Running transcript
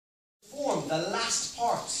form, the last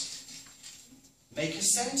part. Make a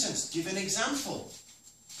sentence. Give an example.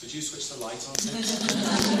 Could you switch the light on?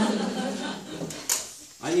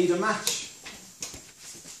 I need a match.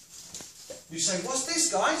 You say, what's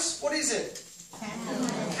this, guys? What is it? Candle.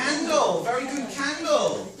 Candle. Very good,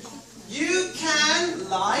 candle. You can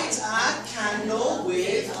light a candle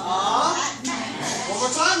with a... One more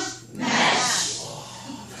time. Match.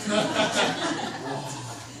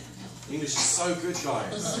 English is so good,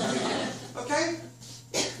 guys. Okay?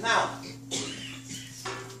 Now,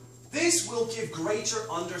 this will give greater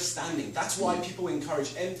understanding. That's why people encourage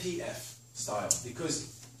MPF style,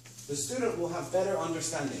 because the student will have better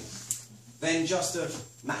understanding than just a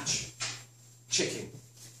match, chicken.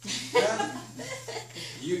 Yeah?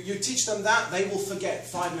 You teach them that, they will forget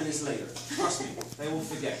 5 minutes later. Trust me, they will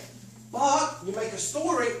forget. But you make a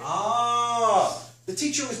story, the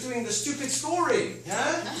teacher was doing the stupid story,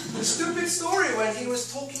 yeah? The stupid story when he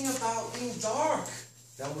was talking about being dark.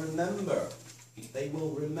 They'll remember. They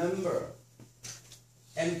will remember.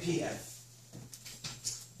 MPF.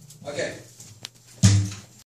 Okay.